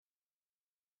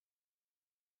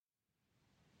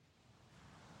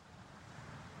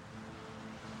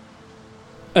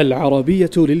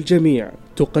العربية للجميع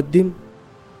تقدم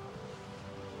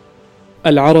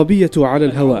العربية على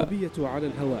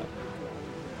الهواء،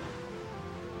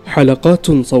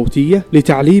 حلقات صوتية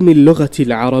لتعليم اللغة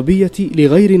العربية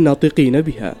لغير الناطقين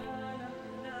بها.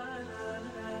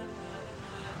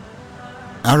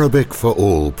 Arabic for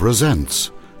All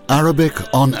presents Arabic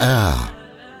on Air,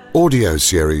 audio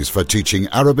series for teaching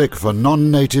Arabic for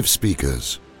non-native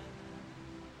speakers.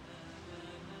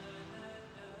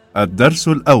 الدرس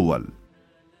الأول.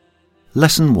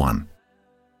 Lesson 1.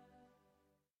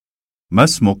 ما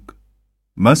اسمك؟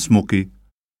 ما اسمك؟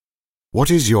 What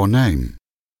is your name?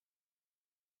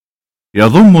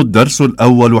 يضم الدرس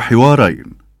الأول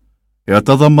حوارين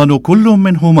يتضمن كل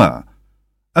منهما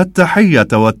التحية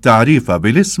والتعريف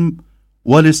بالاسم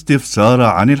والاستفسار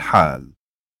عن الحال.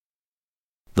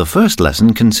 The first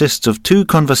lesson consists of 2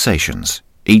 conversations.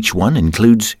 Each one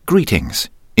includes greetings,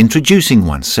 introducing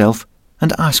oneself,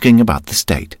 and asking about the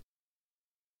state.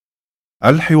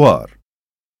 الحوار.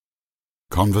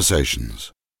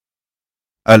 Conversations.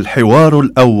 الحوار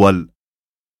الأول.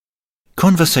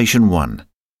 Conversation 1.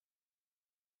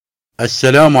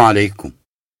 السلام عليكم.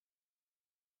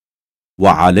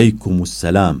 وعليكم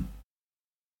السلام.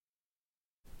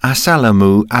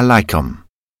 Assalamu alaikum.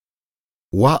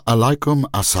 Wa alaikum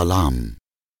assalam.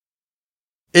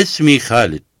 اسمي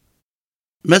خالد.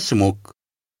 ما اسمك؟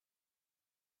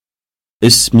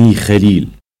 اسمي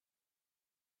خليل.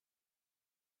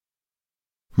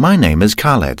 My name is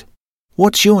Khaled.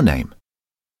 What's your name?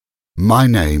 My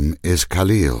name is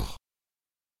Khalil.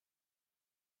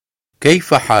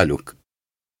 كيف حالك؟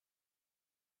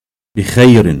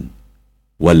 بخير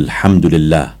والحمد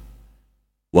لله.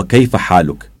 وكيف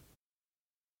حالك؟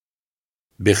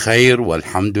 بخير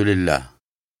والحمد لله.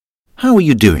 How are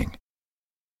you doing?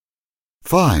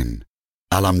 Fine.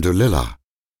 Alhamdulillah.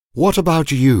 What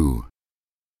about you?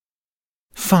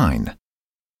 Fine.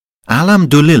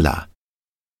 Alhamdulillah.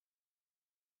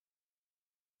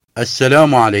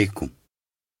 السلام عليكم.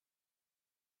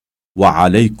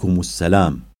 وعليكم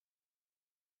السلام.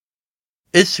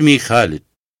 اسمي خالد.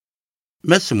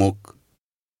 ما اسمك؟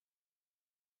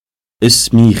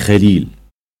 اسمي خليل.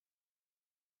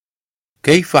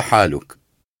 كيف حالك؟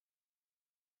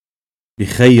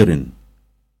 بخير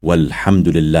والحمد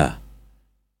لله.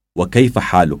 وكيف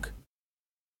حالك؟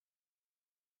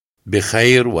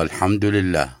 بخير والحمد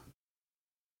لله.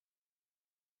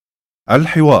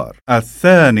 الحوار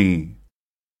الثاني.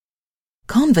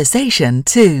 Conversation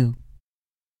 2.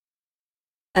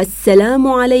 السلام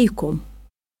عليكم.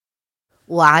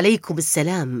 وعليكم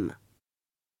السلام.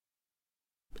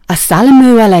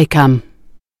 السلام عليكم.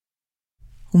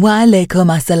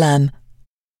 وعليكم السلام.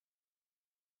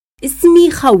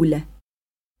 اسمي خولة.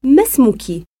 ما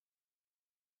اسمك؟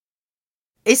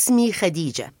 اسمي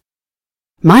خديجة.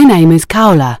 My name is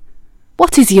Kaula.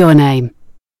 What is your name?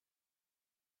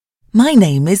 My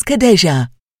name is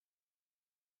Khadija.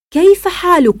 كيف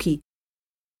حالك؟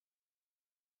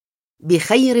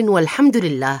 بخير والحمد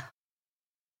لله.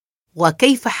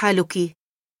 وكيف حالك؟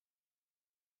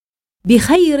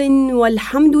 بخير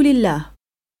والحمد لله.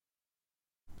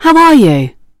 How are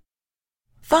you?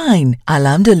 Fine,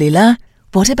 alhamdulillah.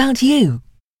 What about you?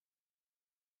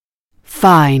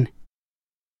 Fine.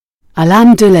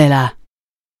 Alhamdulillah.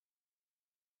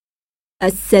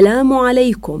 السلام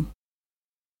عليكم.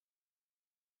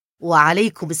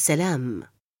 وعليكم السلام.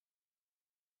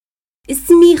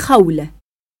 اسمي خولة.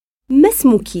 ما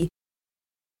اسمك؟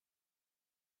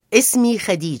 اسمي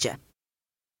خديجة.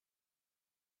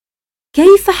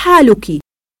 كيف حالك؟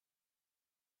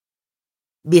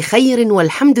 بخير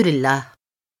والحمد لله.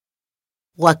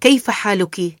 وكيف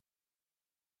حالك؟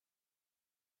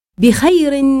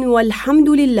 بخير والحمد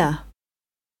لله.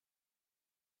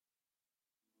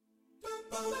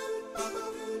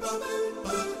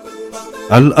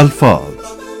 الألفاظ.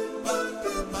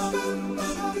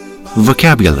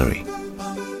 Vocabulary.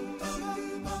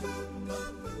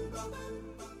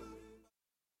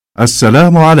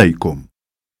 السلام عليكم.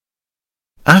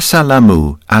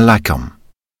 Assalamu alaikum.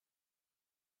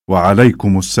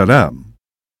 وعليكم السلام.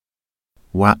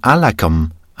 Wa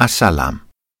alaikum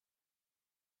assalam.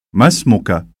 ما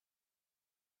اسمك؟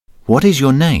 What is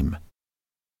your name?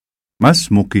 ما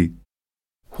اسمك؟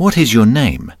 What is your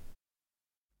name?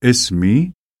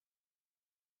 اسمي.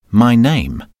 My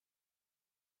name.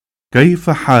 كيف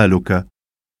حالك؟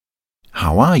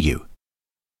 How are you?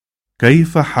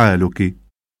 كيف حالك؟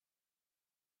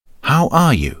 How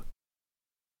are you?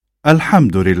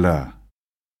 الحمد لله.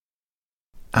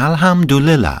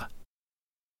 Alhamdulillah.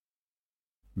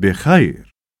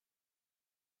 بخير.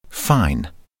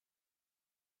 Fine.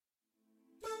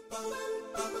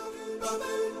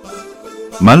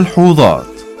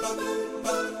 ملحوظات.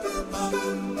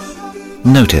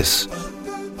 Notice.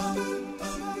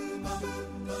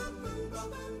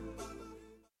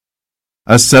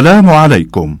 السلام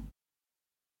عليكم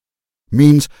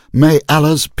means may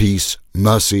Allah's peace,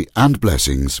 mercy and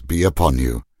blessings be upon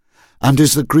you, and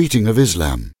is the greeting of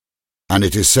Islam, and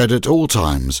it is said at all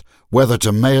times, whether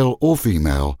to male or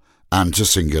female, and to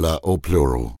singular or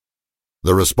plural.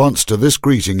 The response to this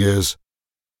greeting is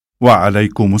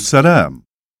وعليكم السلام,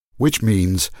 which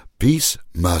means peace,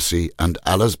 mercy and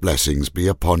Allah's blessings be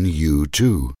upon you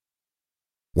too.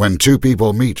 When two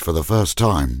people meet for the first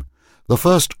time, the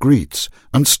first greets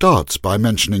and starts by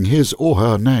mentioning his or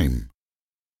her name.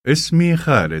 اسمي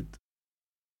خالد.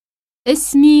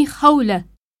 اسمي خولة.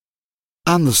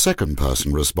 And the second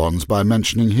person responds by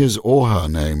mentioning his or her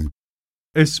name.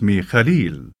 اسمي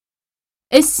خليل.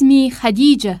 اسمي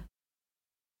خديجة.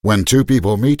 When two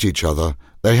people meet each other,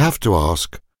 they have to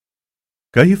ask,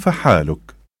 كيف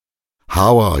حالك؟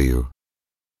 how are you?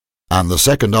 And the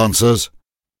second answers,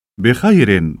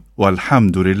 بخير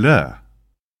والحمد لله.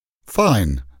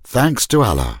 fine, thanks to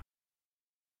Allah.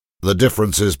 The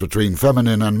differences between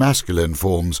feminine and masculine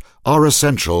forms are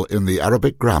essential in the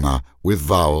Arabic grammar with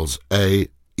vowels A,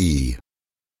 E.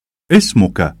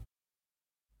 اسمك.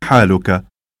 حالك.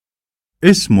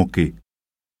 اسمك.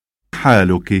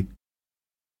 حالك.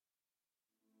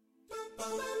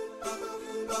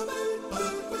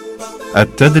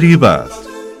 التدريبات.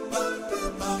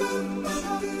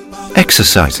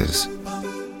 Exercises.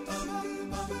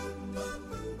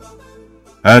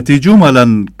 هات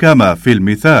جملا كما في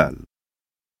المثال.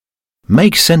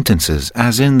 Make sentences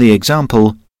as in the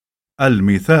example.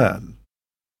 المثال.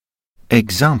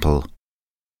 Example.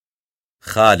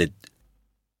 خالد.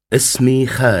 اسمي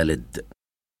خالد.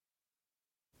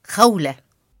 خولة.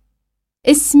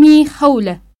 اسمي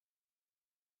خولة.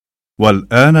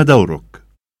 والآن دورك.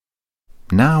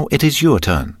 Now it is your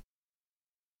turn.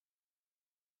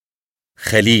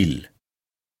 خليل.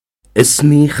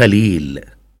 اسمي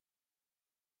خليل.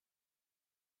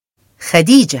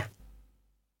 خديجة.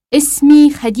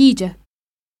 اسمي خديجة.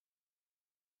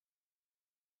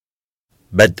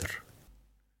 بدر.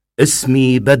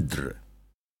 اسمي بدر.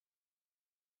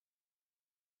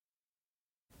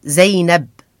 زينب.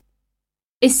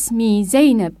 اسمي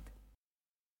زينب.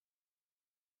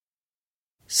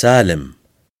 سالم.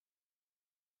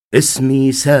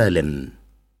 اسمي سالم.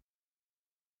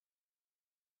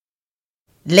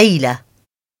 ليلى.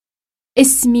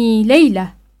 اسمي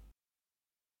ليلى.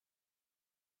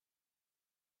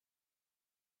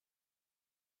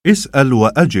 اسأل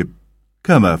وأجب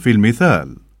كما في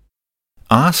المثال.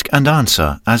 Ask and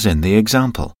answer as in the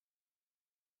example.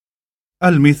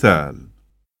 المثال.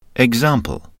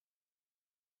 Example.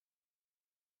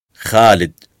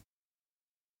 خالد.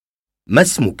 ما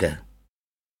اسمك؟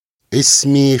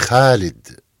 اسمي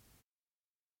خالد.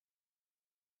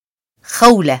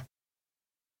 خولة.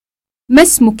 ما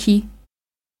اسمك؟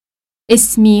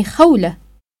 اسمي خولة.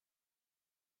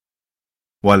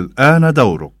 والآن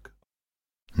دورك.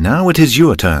 Now it is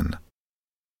your turn.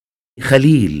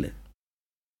 خليل.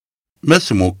 ما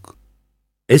اسمك؟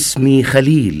 اسمي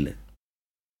خليل.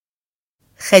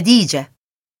 خديجة.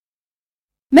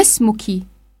 ما اسمك؟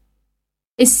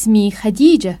 اسمي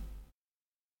خديجة.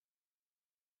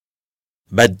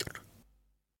 بدر.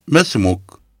 ما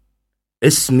اسمك؟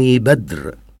 اسمي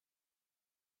بدر.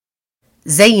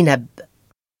 زينب.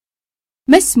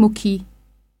 ما اسمك؟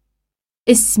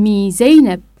 اسمي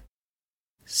زينب.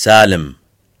 سالم.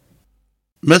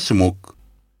 ما اسمك؟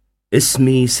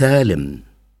 اسمي سالم.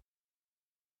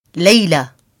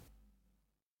 ليلى.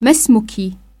 ما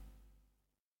اسمك؟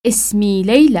 اسمي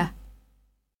ليلى.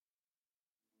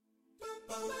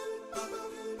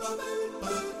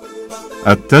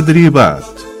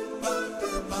 التدريبات.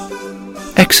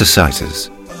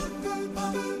 Exercises.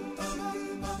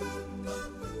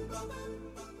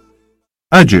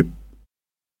 أجب.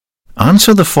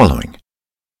 Answer the following.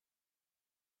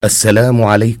 السلام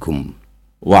عليكم.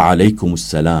 وعليكم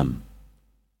السلام.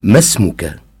 ما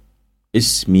اسمك؟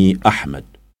 اسمي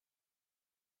أحمد.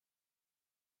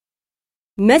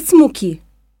 ما اسمك؟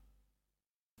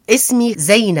 اسمي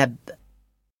زينب.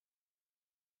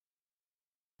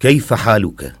 كيف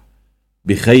حالك؟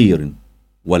 بخير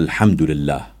والحمد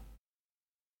لله.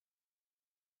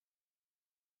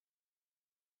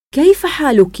 كيف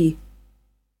حالك؟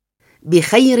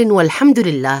 بخير والحمد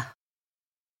لله.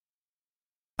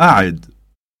 أعد.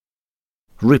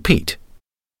 Repeat.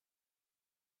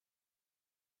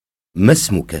 ما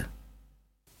اسمك؟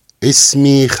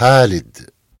 اسمي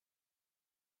خالد.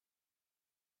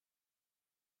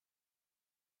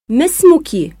 ما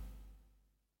اسمك؟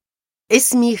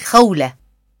 اسمي خولة.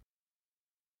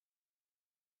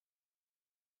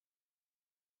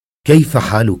 كيف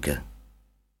حالك؟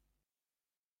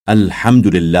 الحمد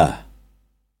لله.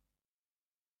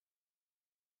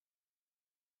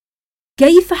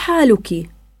 كيف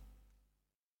حالك؟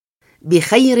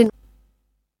 بخير.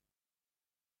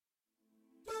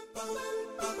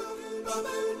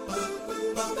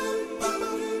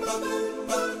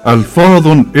 ألفاظ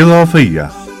إضافية.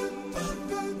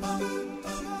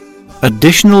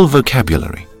 Additional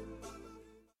vocabulary.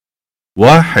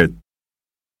 1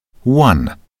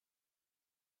 1,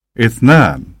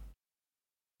 2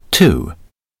 2,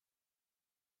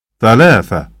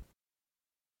 3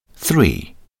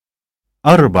 3,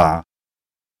 4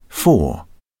 4,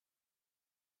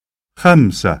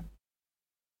 5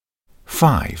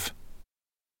 5.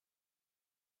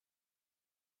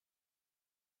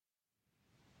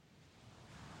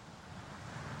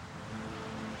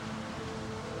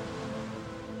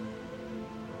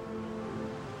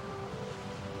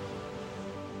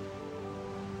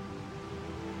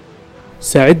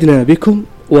 سعدنا بكم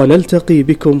ونلتقي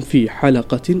بكم في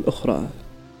حلقة أخرى.